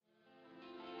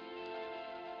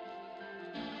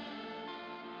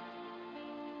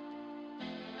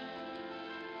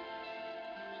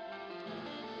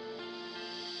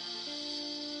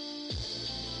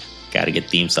Got a good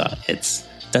theme song. It's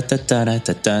da da da da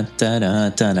da da da da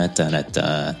da da da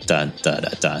da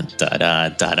da da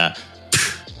da da.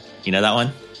 You know that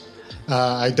one?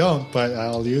 I don't, but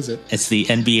I'll use it. It's the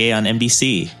NBA on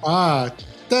NBC. Ah,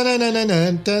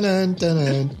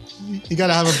 you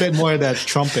gotta have a bit more of that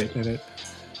trumpet in it.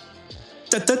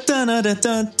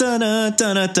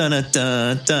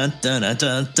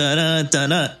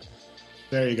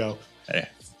 There you go.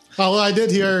 Well, I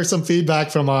did hear some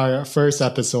feedback from our first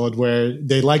episode where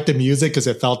they liked the music because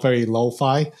it felt very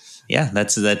lo-fi. Yeah,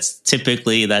 that's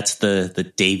typically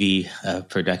the Davey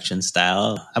production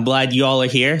style. I'm glad you all are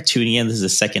here tuning in. This is the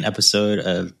second episode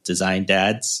of Design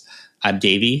Dads. I'm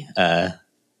Davey.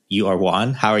 You are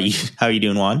Juan. How are you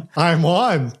doing, Juan? I'm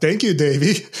Juan. Thank you,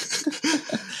 Davey.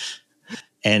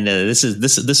 And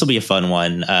this will be a fun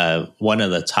one. One of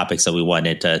the topics that we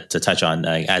wanted to touch on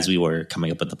as we were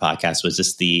coming up with the podcast was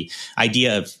just the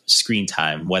idea of screen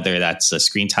time, whether that's a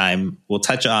screen time. We'll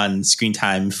touch on screen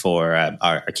time for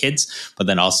our kids, but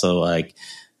then also like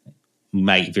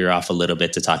might veer off a little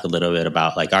bit to talk a little bit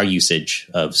about like our usage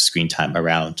of screen time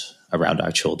around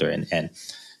our children. And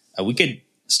we could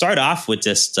start off with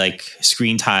just like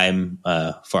screen time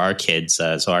for our kids.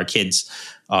 So our kids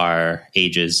are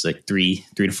ages like 3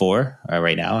 to 4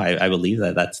 right now. I believe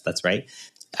that's right.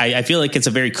 I feel like it's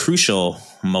a very crucial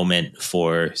moment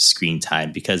for screen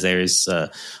time because there's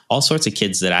all sorts of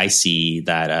kids that I see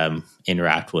that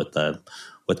interact with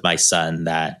my son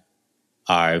that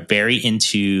are very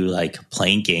into like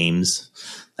playing games,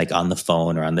 like on the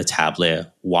phone or on the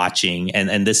tablet, watching.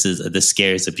 And this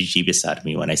scares the bejeebus out of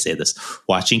me when I say this,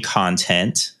 watching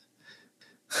content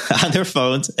on their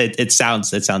phones. It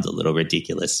sounds a little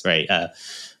ridiculous, right?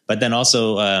 But then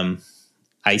also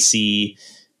I see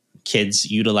kids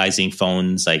utilizing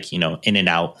phones like, in and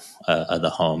out of the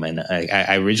home. And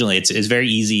I originally, it's very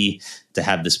easy to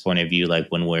have this point of view, like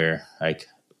when we're like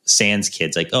sans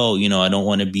kids, like, oh, I don't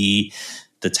want to be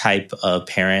the type of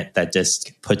parent that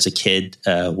just puts a kid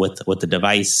with the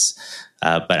device.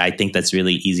 But I think that's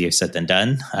really easier said than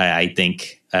done. I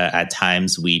think at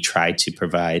times we try to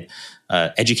provide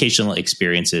educational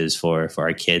experiences for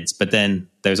our kids. But then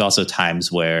there's also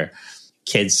times where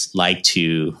kids like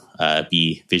to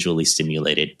be visually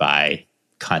stimulated by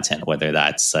content, whether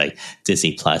that's like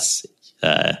Disney Plus,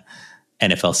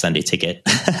 NFL Sunday Ticket,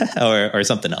 or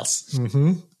something else.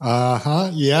 Mm-hmm.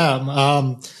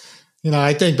 Yeah.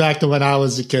 I think back to when I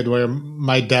was a kid where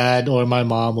my dad or my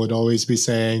mom would always be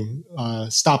saying,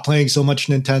 stop playing so much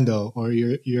Nintendo, or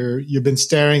you've been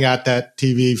staring at that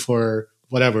TV for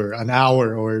whatever, an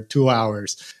hour or 2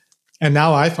 hours. And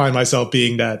now I find myself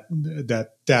being that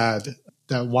dad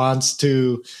that wants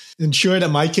to ensure that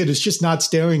my kid is just not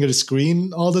staring at a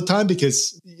screen all the time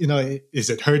because, is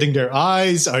it hurting their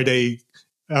eyes?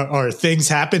 Are things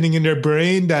happening in their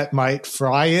brain that might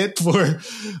fry it for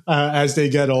as they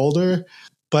get older?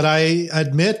 But I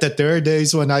admit that there are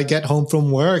days when I get home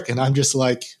from work and I'm just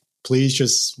like, please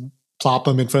just plop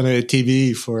them in front of the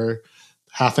TV for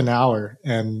half an hour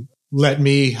and let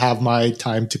me have my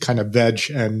time to kind of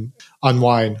veg and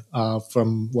unwind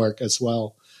from work as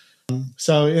well.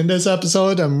 So in this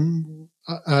episode, I'm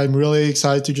really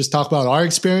excited to just talk about our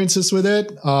experiences with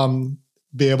it.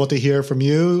 Be able to hear from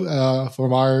you,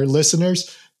 from our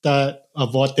listeners,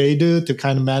 of what they do to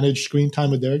kind of manage screen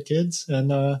time with their kids,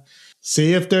 and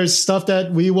see if there's stuff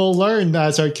that we will learn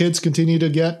as our kids continue to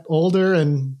get older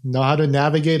and know how to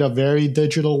navigate a very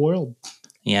digital world.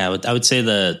 Yeah, I would say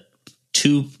the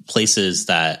two places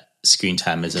that screen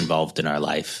time is involved in our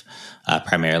life.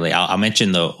 Primarily, I'll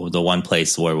mention the one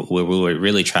place where we were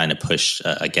really trying to push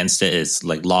against it is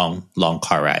like long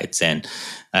car rides and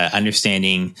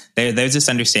understanding. There's this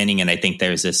understanding, and I think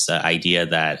there's this idea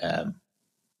that,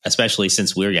 especially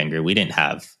since we're younger, we didn't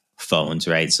have phones,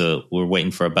 right? So we're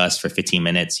waiting for a bus for 15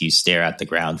 minutes. You stare at the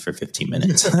ground for 15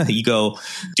 minutes. You go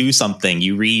do something.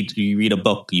 You read a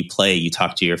book. You play. You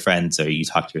talk to your friends, or you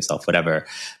talk to yourself. Whatever.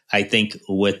 I think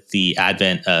with the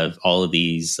advent of all of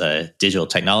these digital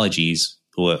technologies,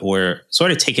 we're sort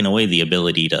of taking away the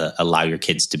ability to allow your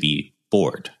kids to be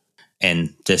bored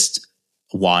and just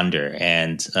wander.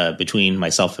 And between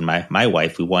myself and my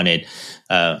wife, we wanted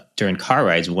during car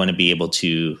rides, we want to be able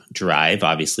to drive,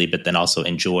 obviously, but then also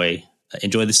enjoy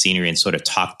the scenery and sort of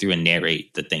talk through and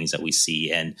narrate the things that we see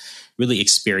and really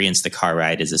experience the car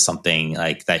ride as something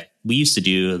like that we used to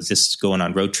do, just going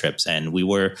on road trips. And we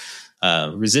were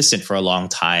resistant for a long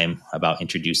time about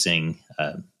introducing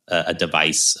a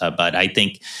device. But I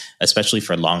think especially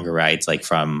for longer rides, like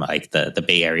from like the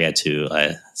Bay Area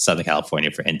to Southern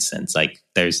California, for instance, like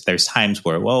there's times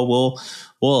where, we'll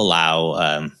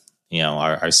allow,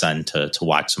 our son to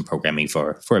watch some programming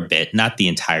for a bit, not the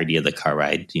entirety of the car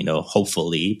ride,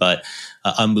 hopefully, but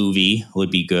a movie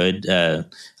would be good.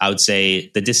 I would say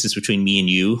the distance between me and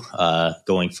you,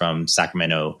 going from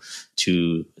Sacramento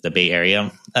to the Bay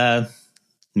Area,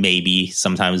 maybe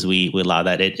sometimes we allow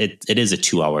that. It is a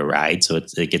 2-hour ride, so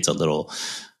it gets a little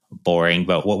boring.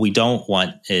 But what we don't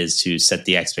want is to set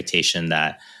the expectation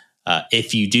that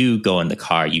if you do go in the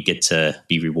car, you get to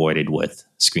be rewarded with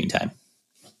screen time.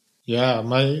 Yeah,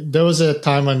 there was a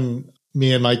time when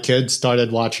me and my kid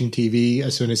started watching TV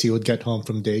as soon as he would get home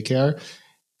from daycare.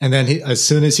 And then as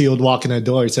soon as he would walk in the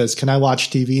door, he says, "Can I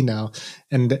watch TV now?"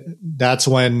 And that's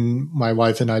when my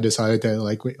wife and I decided to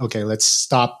okay, let's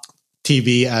stop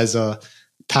TV as a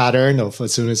pattern of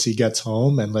as soon as he gets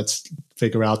home, and let's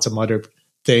figure out some other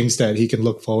things that he can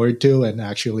look forward to and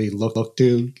actually look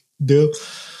to do.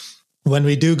 When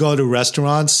we do go to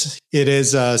restaurants, it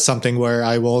is something where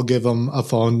I will give him a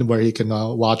phone where he can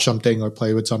watch something or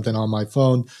play with something on my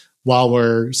phone while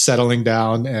we're settling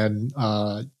down and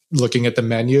looking at the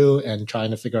menu and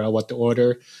trying to figure out what to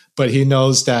order. But he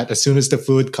knows that as soon as the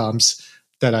food comes,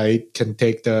 that I can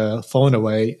take the phone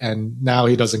away. And now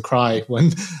he doesn't cry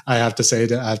when I have to say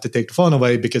that I have to take the phone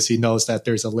away, because he knows that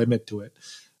there's a limit to it.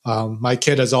 My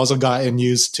kid has also gotten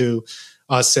used to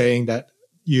us saying that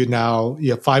you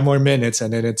have 5 more minutes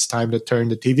and then it's time to turn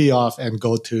the TV off and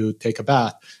go to take a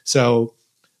bath. So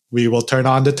we will turn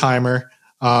on the timer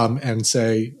and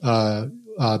say,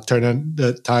 turn on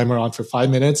the timer on for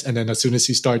 5 minutes. And then as soon as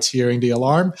he starts hearing the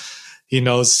alarm, he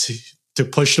knows to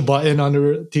push the button on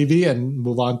the TV and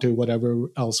move on to whatever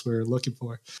else we're looking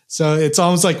for. So it's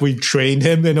almost like we've trained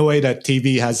him in a way that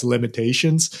TV has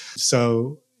limitations.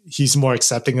 So he's more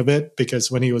accepting of it, because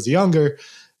when he was younger,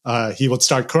 he would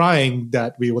start crying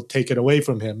that we would take it away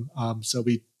from him. So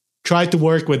we tried to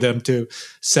work with him to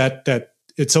set that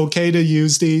it's okay to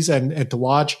use these and to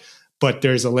watch, but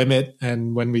there's a limit.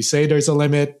 And when we say there's a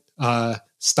limit,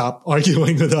 stop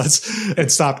arguing with us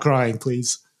and stop crying,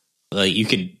 please. You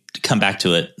could come back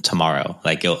to it tomorrow.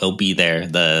 Like it'll be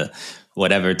there.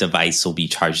 Whatever device will be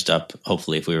charged up,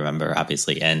 hopefully, if we remember,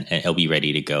 obviously, and it'll be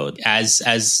ready to go. As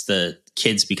the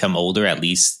kids become older, at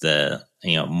least the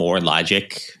more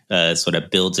logic sort of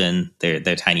builds in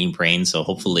their tiny brain. So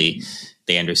hopefully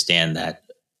they understand that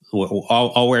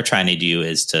all we're trying to do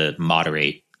is to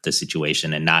moderate the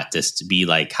situation and not just to be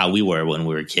like how we were when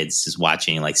we were kids, just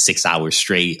watching like 6 hours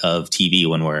straight of TV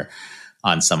when we're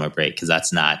on summer break, because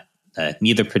that's not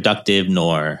neither productive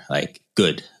nor like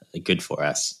good for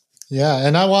us. Yeah,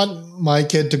 and I want my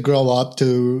kid to grow up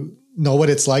to know what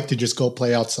it's like to just go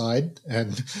play outside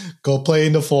and go play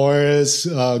in the forest,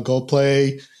 go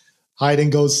play hide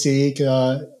and go seek,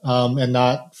 and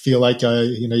not feel like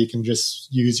you can just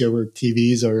use your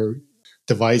TVs or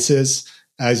devices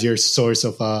as your source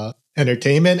of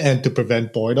entertainment, and to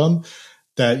prevent boredom.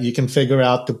 That you can figure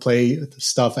out to play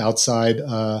stuff outside,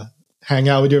 hang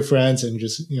out with your friends, and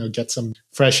just get some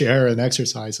fresh air and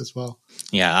exercise as well.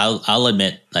 Yeah, I'll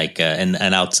admit,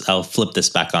 and I'll flip this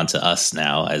back onto us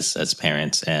now as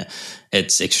parents.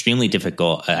 It's extremely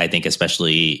difficult, I think,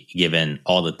 especially given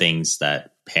all the things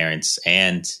that parents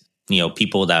and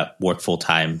people that work full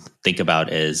time think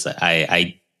about. Is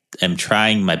I am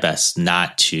trying my best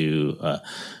not to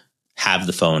have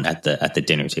the phone at the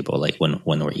dinner table, like when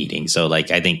we're eating. So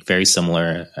I think very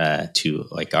similar to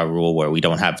our rule where we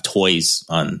don't have toys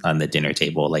on the dinner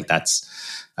table. That's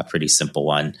a pretty simple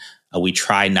one. We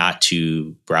try not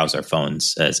to browse our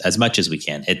phones as much as we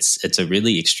can. It's a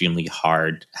really extremely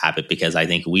hard habit, because I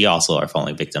think we also are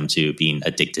falling victim to being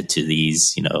addicted to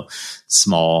these,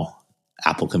 small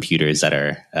Apple computers that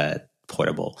are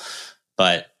portable.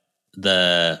 But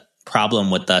the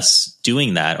problem with us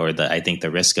doing that, or I think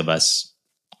the risk of us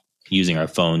using our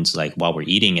phones while we're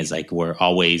eating, is we're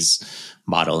always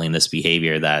modeling this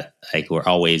behavior that we're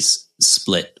always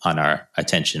split on our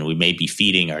attention. We may be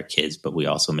feeding our kids, but we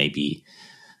also may be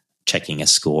checking a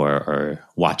score or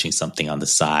watching something on the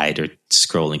side or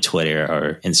scrolling Twitter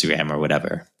or Instagram or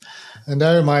whatever. And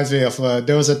that reminds me of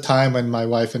there was a time when my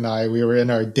wife and we were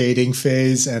in our dating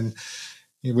phase, and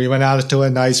we went out to a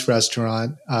nice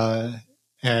restaurant,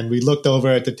 and we looked over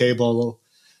at the table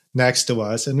next to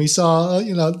us, and we saw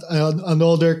an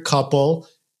older couple.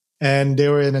 And they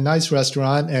were in a nice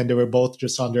restaurant, and they were both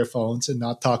just on their phones and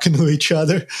not talking to each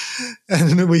other.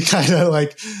 And we kind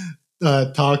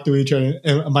of talked to each other.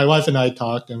 And my wife and I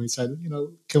talked, and we said,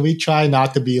 can we try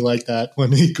not to be like that when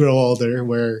we grow older,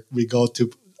 where we go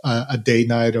to a date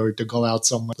night or to go out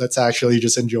somewhere? Let's actually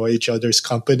just enjoy each other's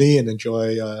company and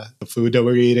enjoy the food that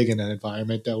we're eating and the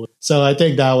environment that we're. So I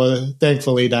think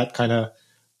thankfully that kind of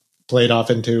played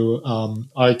off into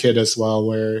our kid as well,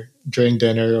 where during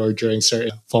dinner or during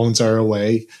certain phones are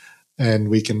away and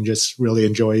we can just really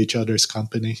enjoy each other's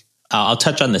company. I'll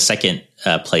touch on the second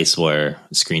place where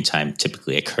screen time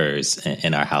typically occurs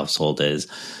in our household is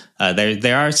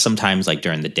there are some times like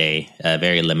during the day,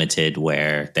 very limited,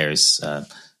 where there's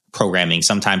programming.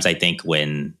 Sometimes I think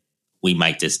when we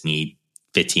might just need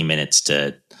 15 minutes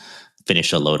to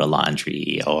finish a load of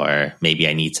laundry, or maybe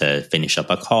I need to finish up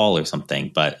a call or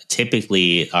something. But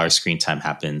typically our screen time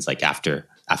happens like after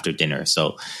dinner.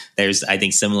 So there's, I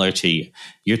think, similar to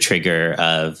your trigger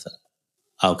of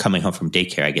coming home from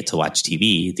daycare, I get to watch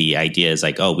TV. The idea is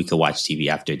like, oh, we could watch TV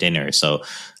after dinner. So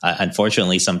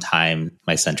unfortunately, sometimes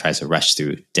my son tries to rush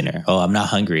through dinner. Oh, I'm not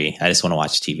hungry. I just want to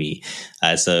watch TV.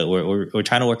 So we're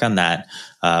trying to work on that.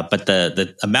 But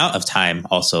the amount of time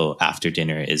also after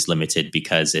dinner is limited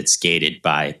because it's gated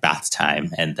by bath time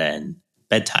and then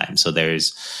bedtime. So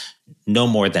there's no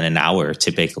more than an hour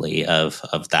typically of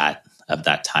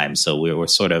that time. So we're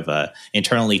sort of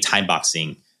internally time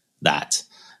boxing that.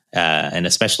 And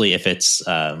especially if it's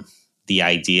the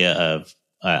idea of,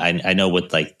 I know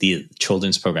with like the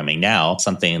children's programming now,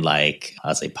 something like,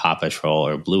 I'll say Paw Patrol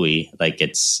or Bluey, like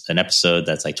it's an episode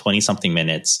that's like 20 something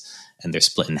minutes and they're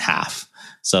split in half.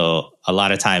 So a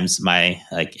lot of times in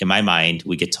my mind,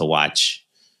 we get to watch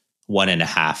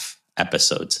 1.5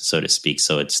 episodes, so to speak.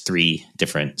 So it's 3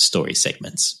 different story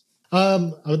segments.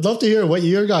 I would love to hear what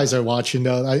you guys are watching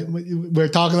though. We're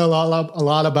talking a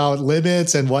lot about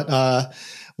limits and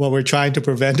what we're trying to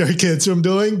prevent our kids from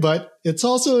doing, but it's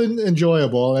also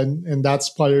enjoyable. And that's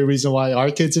part of the reason why our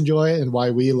kids enjoy it and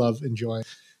why we love enjoying.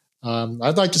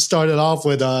 I'd like to start it off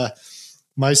with,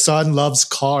 my son loves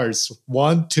Cars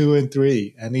 1, 2, and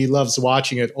 3, and he loves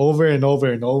watching it over and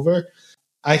over and over.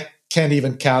 I can't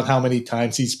even count how many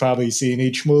times he's probably seen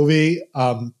each movie.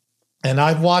 And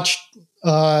I've watched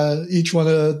each one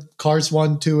of Cars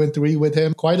 1, 2, and 3 with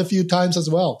him quite a few times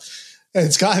as well. And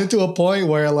it's gotten to a point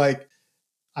where like,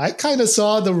 I kind of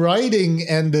saw the writing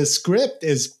and the script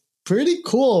is pretty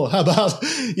cool about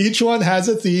each one has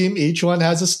a theme, each one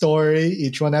has a story,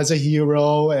 each one has a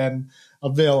hero and a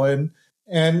villain.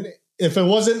 And if it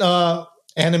wasn't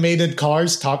animated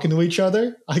cars talking to each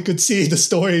other, I could see the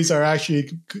stories are actually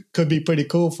could be pretty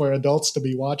cool for adults to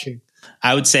be watching.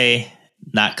 I would say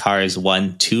not Cars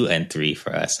 1, 2, and 3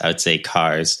 for us. I would say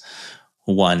Cars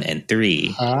 1 and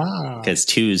 3, because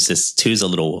 2 is a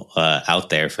little out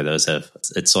there for those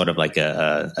it's sort of like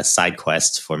a side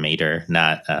quest for Mater,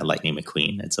 not Lightning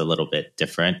McQueen. It's a little bit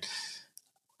different.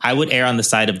 I would err on the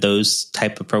side of those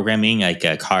type of programming.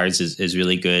 Like Cars is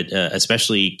really good,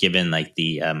 especially given like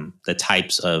the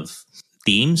types of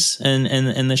themes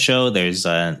in the show. There's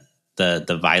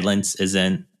the violence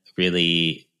isn't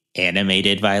really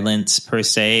animated violence per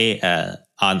se.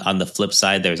 On the flip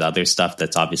side, there's other stuff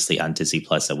that's obviously on Disney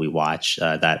Plus that we watch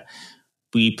that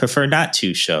we prefer not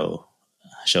to show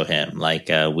him. Like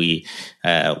we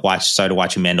started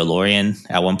watching Mandalorian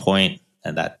at one point,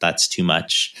 and that's too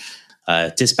much.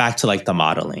 Just back to like the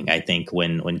modeling. I think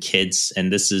when kids,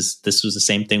 and this was the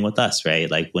same thing with us, right?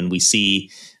 Like when we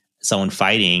see someone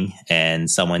fighting and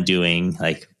someone doing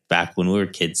like back when we were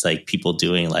kids, like people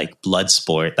doing like blood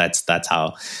sport. That's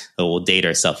how we'll date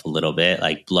ourselves a little bit,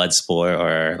 like blood sport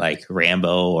or like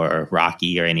Rambo or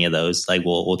Rocky or any of those. Like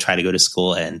we'll try to go to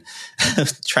school and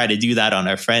try to do that on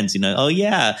our friends. You know, oh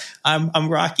yeah, I'm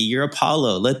Rocky, you're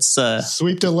Apollo. Let's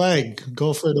sweep the leg,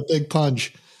 go for the big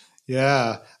punch.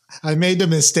 Yeah, I made the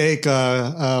mistake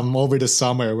over the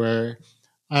summer where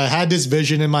I had this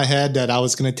vision in my head that I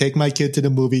was going to take my kid to the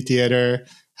movie theater,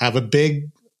 have a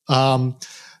big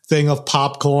thing of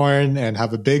popcorn and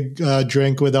have a big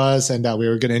drink with us, and that we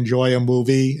were going to enjoy a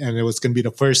movie, and it was going to be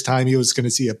the first time he was going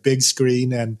to see a big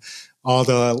screen and all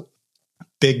the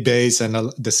big bass and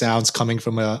the sounds coming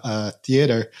from a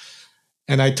theater.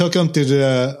 And I took him to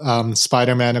the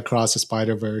Spider-Man Across the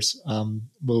Spider-Verse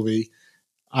movie.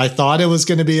 I thought it was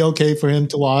going to be okay for him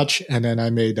to watch, and then I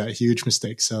made that huge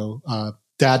mistake. So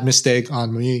that mistake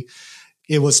on me,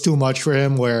 it was too much for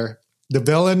him, where the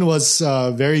villain was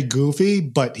very goofy,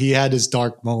 but he had his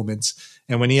dark moments.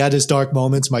 And when he had his dark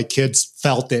moments, my kids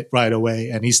felt it right away.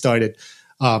 And he started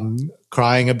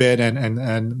crying a bit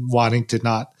and wanting to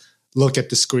not look at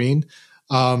the screen.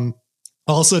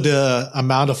 Also, the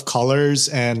amount of colors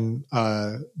and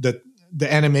the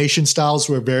animation styles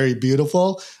were very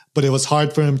beautiful, but it was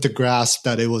hard for him to grasp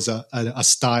that it was a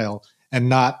style and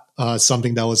not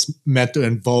something that was meant to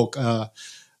invoke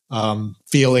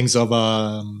feelings of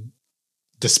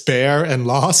despair and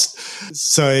loss.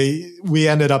 So we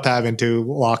ended up having to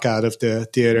walk out of the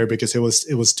theater because it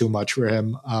was too much for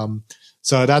him.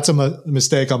 So that's a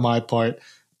mistake on my part.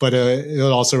 but it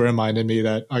also reminded me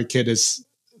that our kid is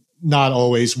not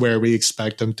always where we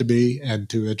expect them to be, and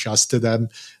to adjust to them.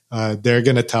 They're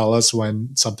going to tell us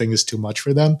when something is too much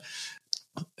for them.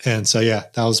 And so, yeah,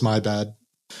 that was my bad.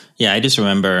 Yeah, I just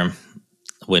remember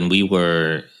when we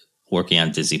were working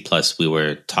on Disney Plus, we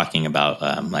were talking about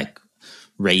like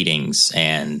ratings,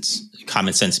 and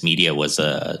Common Sense Media was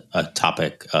a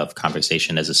topic of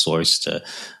conversation as a source to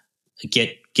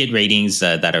get ratings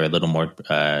that are a little more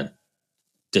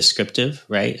descriptive,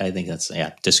 right? I think that's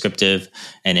descriptive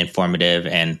and informative.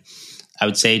 And I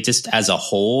would say just as a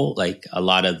whole, like a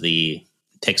lot of the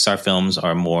Pixar films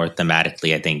are more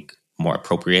thematically, I think, more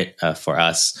appropriate for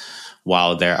us.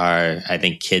 While there are, I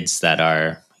think, kids that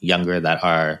are younger that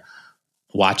are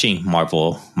watching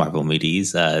Marvel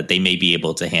movies, they may be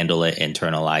able to handle it,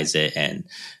 internalize it, and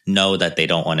know that they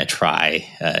don't want to try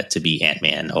to be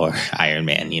Ant-Man or Iron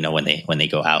Man, when they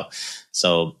go out.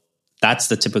 So that's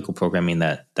the typical programming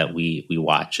that we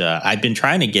watch. I've been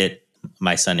trying to get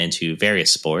my son into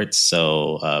various sports.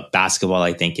 So basketball,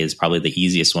 I think, is probably the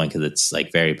easiest one because it's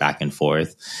like very back and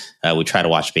forth. We try to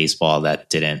watch baseball.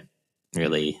 That didn't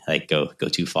really like go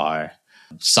too far.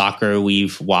 Soccer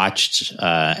we've watched,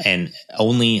 and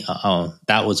only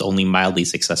that was only mildly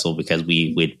successful because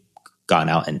we'd gone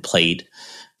out and played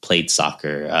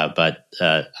soccer. But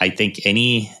I think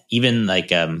even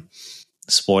like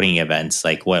sporting events,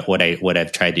 like what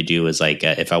I've tried to do is like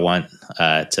if I want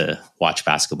to watch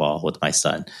basketball with my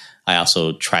son, I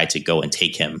also try to go and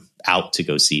take him out to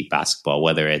go see basketball,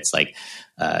 whether it's like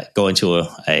going to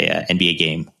a NBA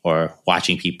game or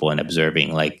watching people and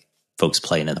observing like folks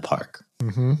playing in the park.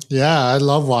 Mm-hmm. Yeah, I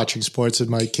love watching sports with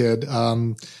my kid.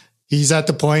 He's at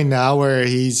the point now where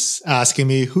he's asking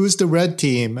me, who's the red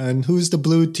team and who's the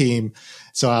blue team?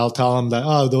 So I'll tell him that,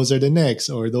 oh, those are the Knicks,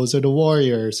 or those are the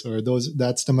Warriors, or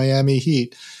that's the Miami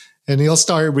Heat. And he'll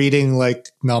start reading like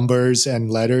numbers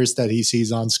and letters that he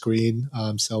sees on screen.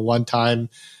 So one time,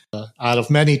 out of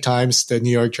many times, the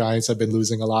New York Giants have been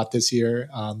losing a lot this year.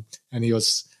 And he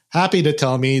was happy to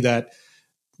tell me that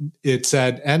it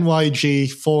said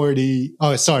NYG 40.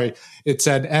 Oh, sorry. It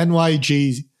said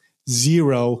NYG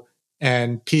 0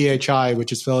 and PHI,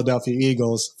 which is Philadelphia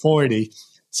Eagles, 40.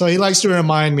 So he likes to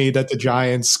remind me that the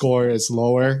Giants score is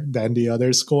lower than the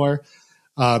other score.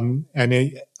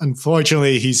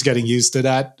 Unfortunately, he's getting used to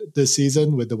that this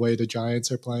season with the way the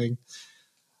Giants are playing.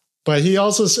 But he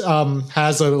also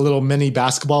has a little mini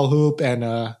basketball hoop and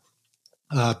a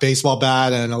baseball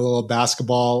bat and a little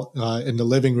basketball in the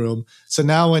living room. So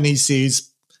now when he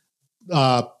sees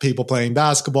people playing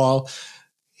basketball,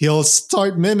 he'll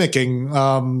start mimicking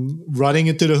running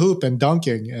into the hoop and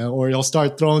dunking, or he'll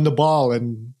start throwing the ball,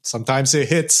 and sometimes it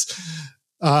hits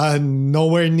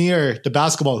nowhere near the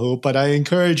basketball hoop, but I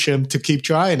encourage him to keep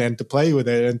trying and to play with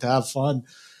it and to have fun.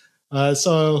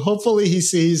 So hopefully he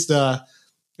sees the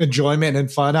enjoyment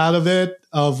and fun out of it,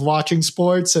 of watching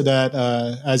sports, so that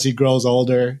as he grows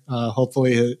older,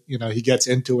 hopefully he gets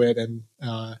into it and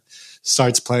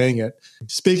starts playing it.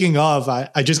 Speaking of,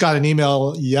 I just got an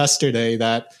email yesterday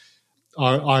that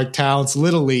our town's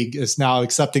Little League is now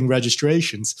accepting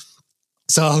registrations.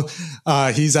 So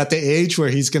he's at the age where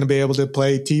he's going to be able to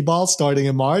play T-ball starting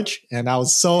in March. And I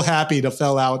was so happy to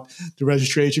fill out the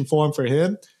registration form for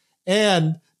him.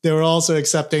 And they were also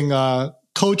accepting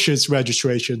coaches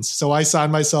registrations. So I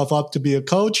signed myself up to be a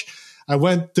coach. I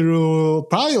went through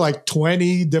probably like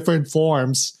 20 different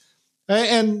forms,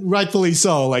 and rightfully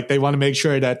so. Like, they want to make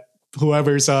sure that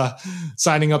whoever's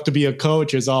signing up to be a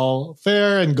coach is all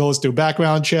fair and goes through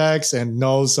background checks and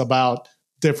knows about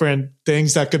different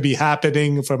things that could be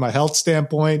happening from a health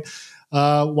standpoint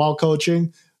while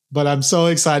coaching. But I'm so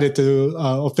excited to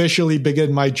officially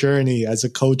begin my journey as a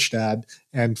coach dad,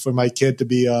 and for my kid to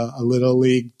be a Little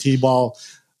League T-ball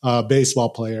baseball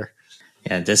player.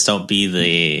 Yeah, just don't be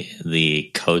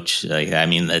the coach. Like, I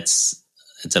mean, it's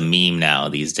a meme now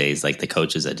these days. Like the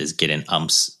coaches that just get in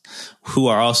umps, who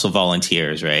are also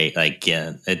volunteers, right? Like,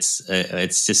 yeah,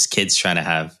 it's just kids trying to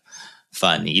have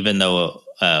fun, even though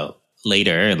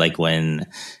later, like when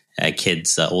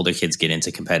older kids get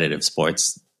into competitive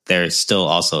sports, they're still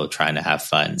also trying to have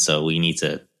fun. So we need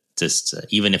to just,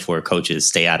 even if we're coaches,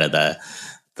 stay out of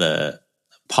the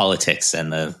politics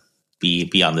and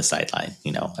be on the sideline,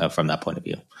 from that point of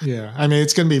view. Yeah. I mean,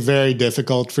 it's going to be very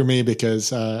difficult for me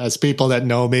because as people that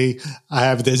know me, I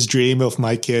have this dream of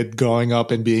my kid growing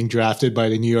up and being drafted by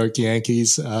the New York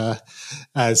Yankees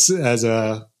as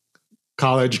a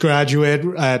college graduate.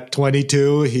 At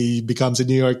 22, he becomes a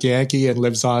New York Yankee and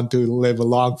lives on to live a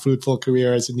long, fruitful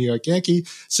career as a New York Yankee,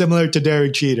 similar to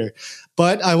Derek Jeter.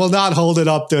 But I will not hold it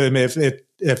up to him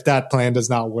if that plan does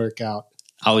not work out.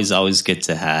 Always good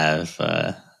to have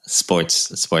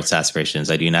sports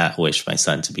aspirations. I do not wish my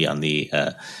son to be on the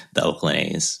Oakland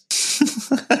A's.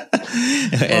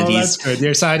 And Well, that's good.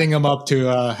 You're signing him up to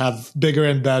have bigger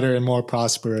and better and more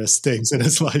prosperous things in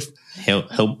his life.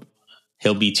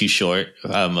 He'll be too short,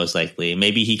 most likely.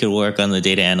 Maybe he could work on the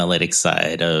data analytics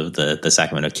side of the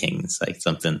Sacramento Kings, like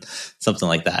something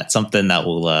like that. Something that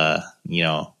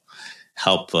will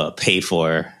help pay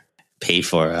for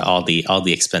all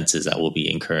the expenses that we'll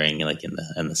be incurring like in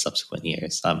the subsequent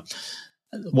years.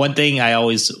 One thing I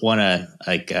always want to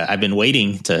I've been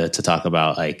waiting to talk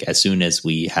about, like as soon as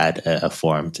we had a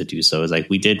forum to do so, is like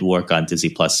we did work on Disney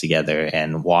Plus together,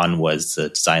 and Juan was the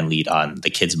design lead on the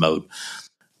kids mode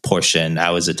portion.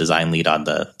 I was a design lead on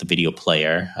the video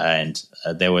player, and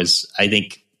there was, I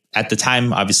think at the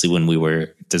time, obviously when we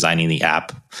were designing the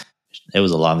app, it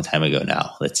was a long time ago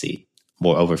now. Let's see,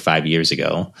 more over 5 years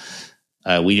ago.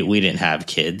 We didn't have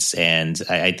kids, and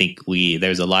I think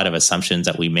there's a lot of assumptions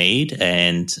that we made,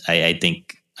 and I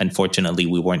think unfortunately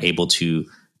we weren't able to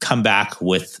come back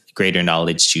with greater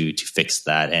knowledge to fix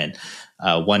that. And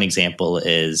one example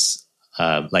is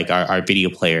like our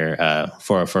video player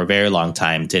for a very long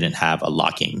time didn't have a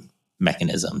locking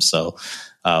mechanism. So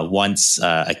once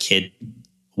a kid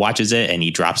watches it and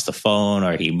he drops the phone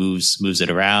or he moves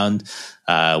it around,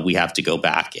 we have to go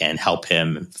back and help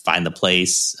him find the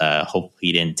place. Hope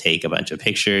he didn't take a bunch of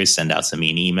pictures, send out some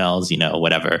mean emails,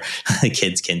 whatever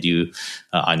kids can do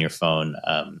on your phone.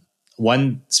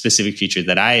 One specific feature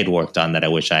that I had worked on that I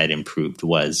wish I had improved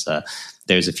was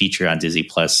there's a feature on Disney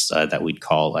Plus that we'd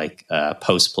call like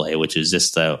post play, which is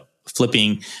just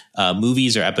flipping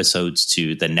movies or episodes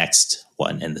to the next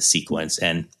one in the sequence.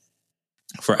 And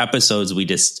for episodes, we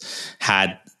just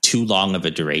had too long of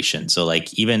a duration. So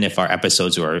like, even if our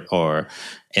episodes or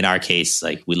in our case,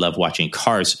 like we love watching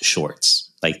Cars shorts,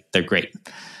 like they're great.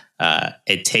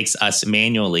 It takes us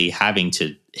manually having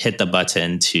to hit the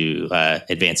button to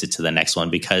advance it to the next one,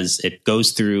 because it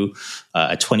goes through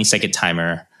a 20-second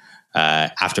timer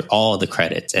after all the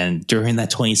credits. And during that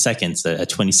 20 seconds, a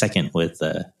 20-second with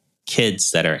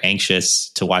kids that are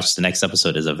anxious to watch the next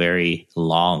episode is a very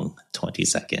long 20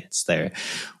 seconds there.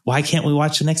 Why can't we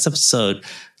watch the next episode?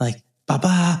 Like,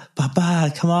 Baba,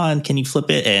 come on, can you flip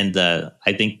it? And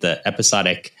I think the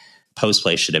episodic post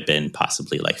play should have been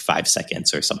possibly like 5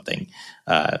 seconds or something,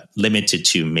 limited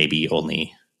to maybe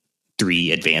only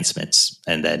 3 advancements,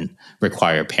 and then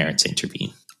require parents to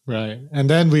intervene. Right. And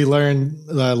then we learn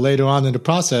later on in the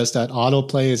process that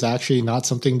autoplay is actually not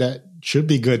something that should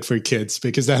be good for kids,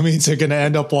 because that means they're going to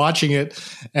end up watching it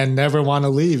and never want to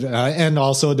leave. And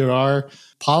also there are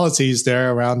policies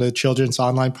there around the Children's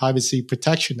Online Privacy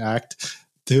Protection Act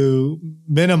to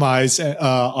minimize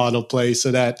autoplay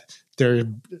so that there are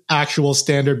actual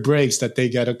standard breaks that they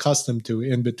get accustomed to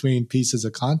in between pieces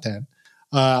of content.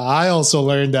 I also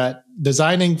learned that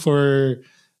designing for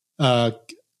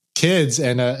kids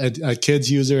and a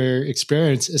kid's user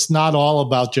experience, it's not all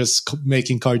about just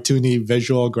making cartoony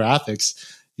visual graphics.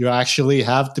 You actually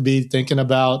have to be thinking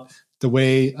about the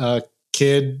way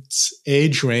kids'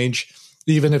 age range,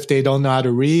 even if they don't know how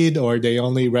to read or they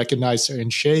only recognize certain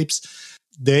shapes,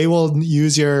 they will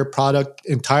use your product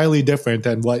entirely different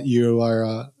than what you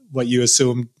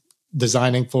assume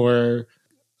designing for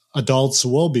adults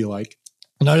will be like.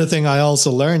 Another thing I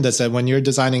also learned is that when you're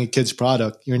designing a kid's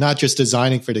product, you're not just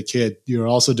designing for the kid, you're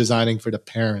also designing for the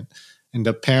parent. And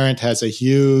the parent has a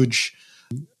huge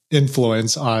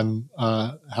influence on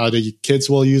how the kids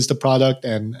will use the product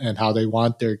and how they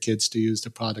want their kids to use the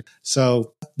product.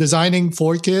 So designing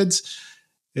for kids,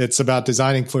 it's about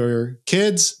designing for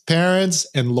kids, parents,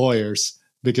 and lawyers,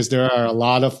 because there are a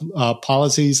lot of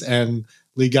policies and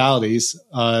legalities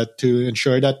to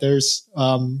ensure that there's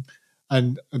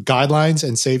and guidelines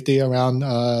and safety around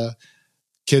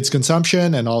kids'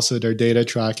 consumption and also their data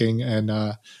tracking and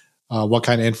what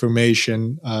kind of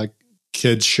information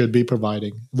kids should be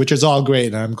providing, which is all great.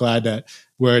 And I'm glad that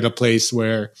we're at a place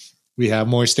where we have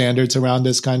more standards around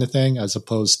this kind of thing, as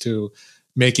opposed to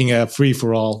making a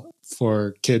free-for-all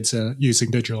for kids using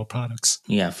digital products.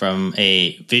 Yeah, from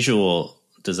a visual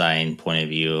design point of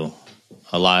view,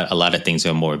 a lot of things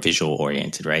are more visual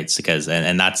oriented, right? Because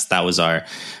that was our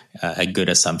a good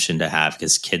assumption to have,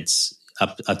 because kids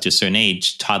up to a certain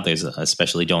age, toddlers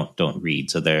especially, don't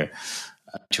read, so they're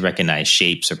to recognize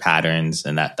shapes or patterns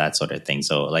and that sort of thing.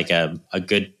 So like a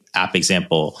good app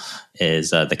example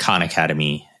is the Khan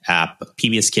Academy app.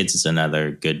 PBS Kids is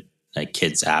another good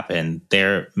kids app, and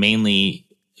they're mainly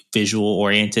visual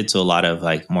oriented, so a lot of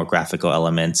like more graphical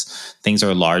elements. Things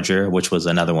are larger, which was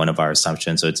another one of our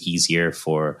assumptions, so it's easier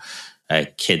for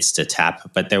kids to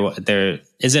tap, but there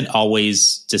isn't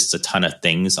always just a ton of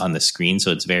things on the screen,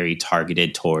 so it's very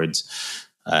targeted towards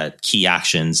key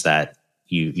actions that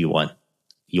you want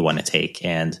to take.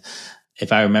 And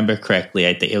if I remember correctly,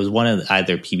 I think it was one of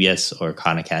either PBS or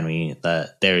Khan Academy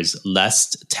that there's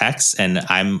less text, and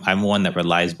I'm one that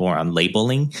relies more on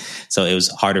labeling, so it was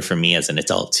harder for me as an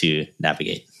adult to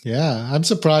navigate. Yeah, I'm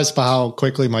surprised by how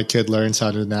quickly my kid learns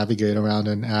how to navigate around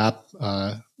an app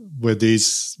with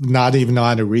these, not even know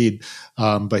how to read,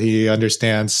 but he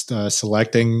understands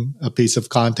selecting a piece of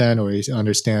content, or he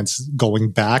understands going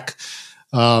back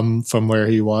from where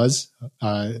he was.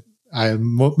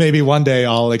 Maybe one day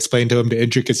I'll explain to him the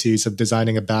intricacies of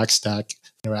designing a backstack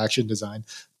interaction design,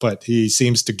 but he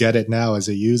seems to get it now as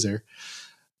a user.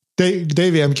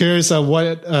 Davey, I'm curious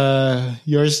what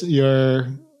your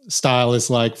style is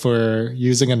like for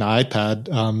using an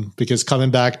iPad, because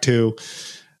coming back to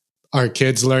our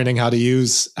kids learning how to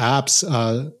use apps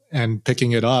and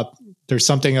picking it up, there's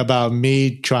something about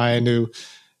me trying to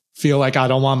feel like I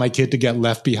don't want my kid to get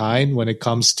left behind when it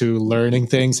comes to learning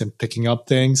things and picking up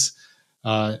things.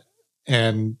 But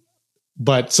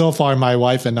so far, my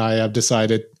wife and I have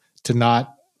decided to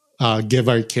not give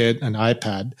our kid an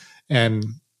iPad. And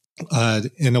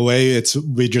in a way,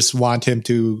 we just want him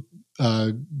to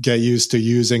get used to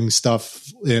using stuff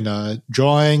in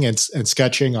drawing and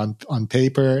sketching on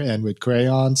paper and with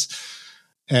crayons.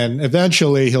 And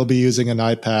eventually he'll be using an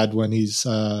iPad when he's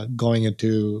going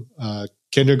into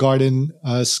kindergarten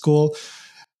school.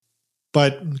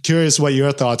 But curious what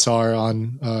your thoughts are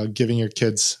on giving your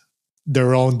kids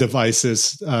their own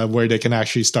devices where they can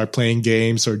actually start playing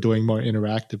games or doing more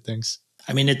interactive things.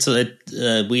 I mean,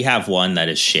 we have one that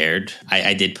is shared.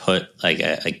 I did put like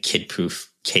a kid-proof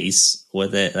case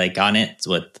with it, like on it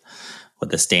with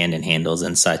the stand and handles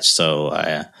and such,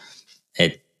 so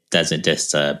it doesn't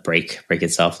just break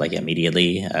itself like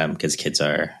immediately, because kids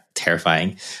are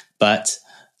terrifying. But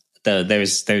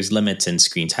there's limits in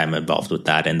screen time involved with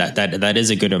that, and that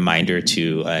is a good reminder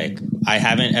to like, I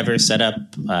haven't ever set up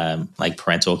like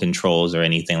parental controls or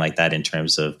anything like that in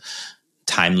terms of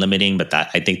time limiting, but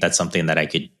I think that's something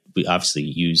that we obviously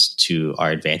use to our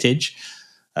advantage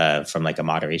from like a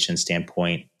moderation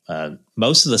standpoint.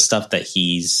 Most of the stuff that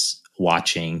he's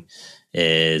watching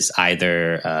is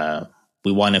either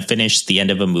we want to finish the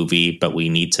end of a movie, but we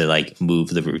need to like move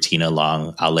the routine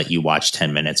along. I'll let you watch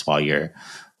 10 minutes while you're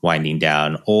winding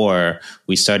down. Or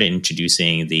we started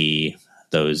introducing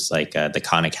those like the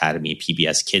Khan Academy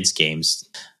PBS Kids games.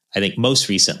 I think most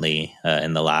recently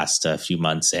in the last few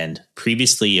months, and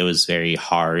previously it was very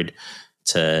hard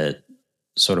to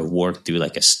sort of work through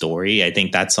like a story. I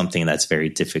think that's something that's very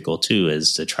difficult too,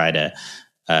 is to try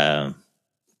to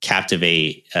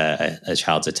captivate a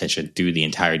child's attention through the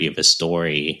entirety of a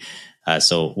story.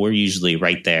 So we're usually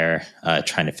right there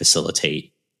trying to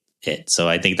facilitate it. So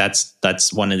I think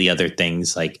that's one of the other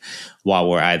things, like while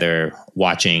we're either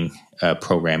watching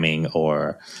programming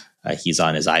or he's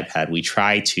on his iPad, we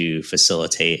try to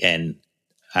facilitate, and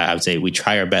I would say we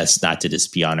try our best not to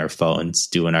just be on our phones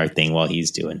doing our thing while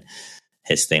he's doing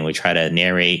his thing. We try to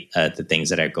narrate the things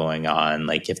that are going on.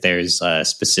 Like if there's a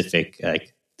specific,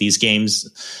 like these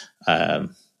games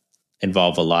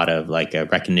involve a lot of like a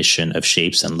recognition of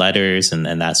shapes and letters and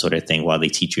that sort of thing, while they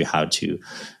teach you how to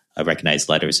recognize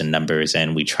letters and numbers.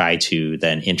 And we try to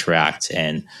then interact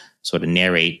and sort of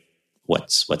narrate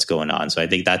what's going on. So I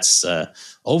think that's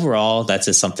overall, that's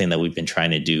just something that we've been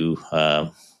trying to do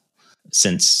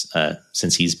since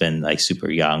he's been like super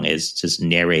young, is just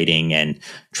narrating and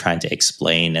trying to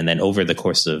explain. And then over the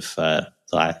course of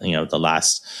the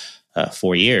last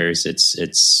 4 years,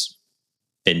 it's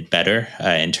been better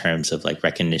in terms of like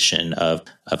recognition of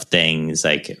things.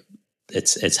 Like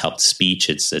it's helped speech.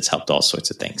 It's helped all sorts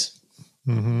of things.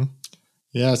 Mm-hmm.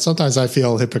 Yeah, sometimes I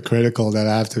feel hypocritical that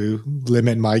I have to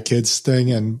limit my kids'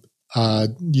 thing and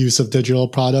use of digital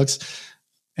products.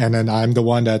 And then I'm the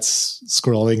one that's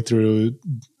scrolling through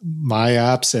my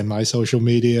apps and my social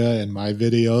media and my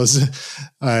videos.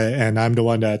 And I'm the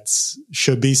one that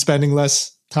should be spending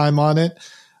less time on it.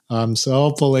 So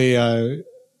hopefully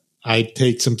I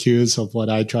take some cues of what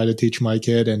I try to teach my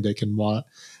kid, and they can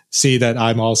see that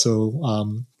I'm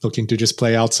also looking to just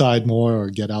play outside more or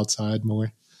get outside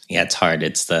more. Yeah, it's hard.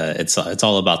 It's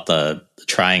all about the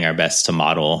trying our best to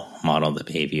model the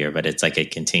behavior, but it's like a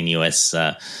continuous.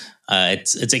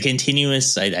 It's a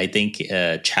continuous, I think,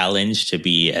 challenge to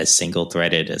be as single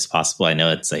threaded as possible. I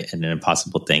know it's like an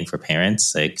impossible thing for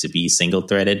parents, like to be single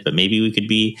threaded, but maybe we could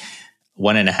be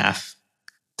 1.5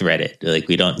 threaded. Like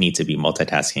we don't need to be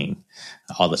multitasking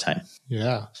all the time.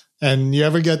 Yeah, and you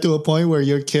ever get to a point where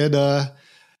your kid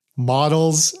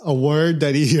models a word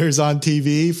that he hears on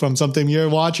TV from something you're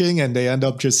watching, and they end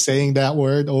up just saying that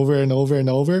word over and over and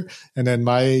over. And then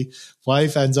my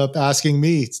wife ends up asking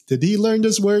me, did he learn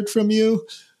this word from you?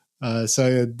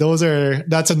 So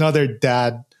that's another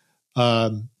dad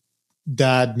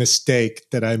mistake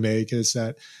that I make, is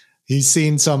that he's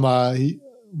seen some,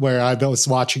 where I was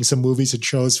watching some movies and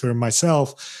shows for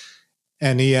myself,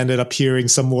 and he ended up hearing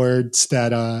some words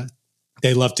that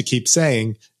they love to keep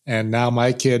saying. And now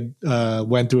my kid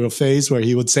went through a phase where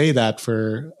he would say that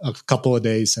for a couple of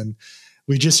days, and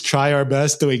we just try our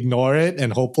best to ignore it,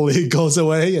 and hopefully it goes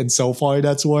away. And so far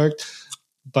that's worked,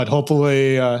 but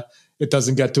hopefully it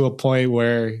doesn't get to a point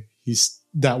where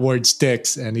that word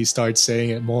sticks and he starts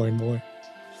saying it more and more.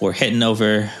 We're hitting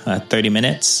over 30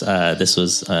 minutes. This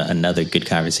was another good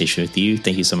conversation with you.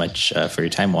 Thank you so much for your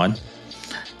time, Juan.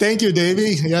 Thank you,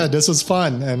 Davey. Yeah, this was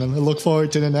fun, and I look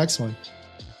forward to the next one.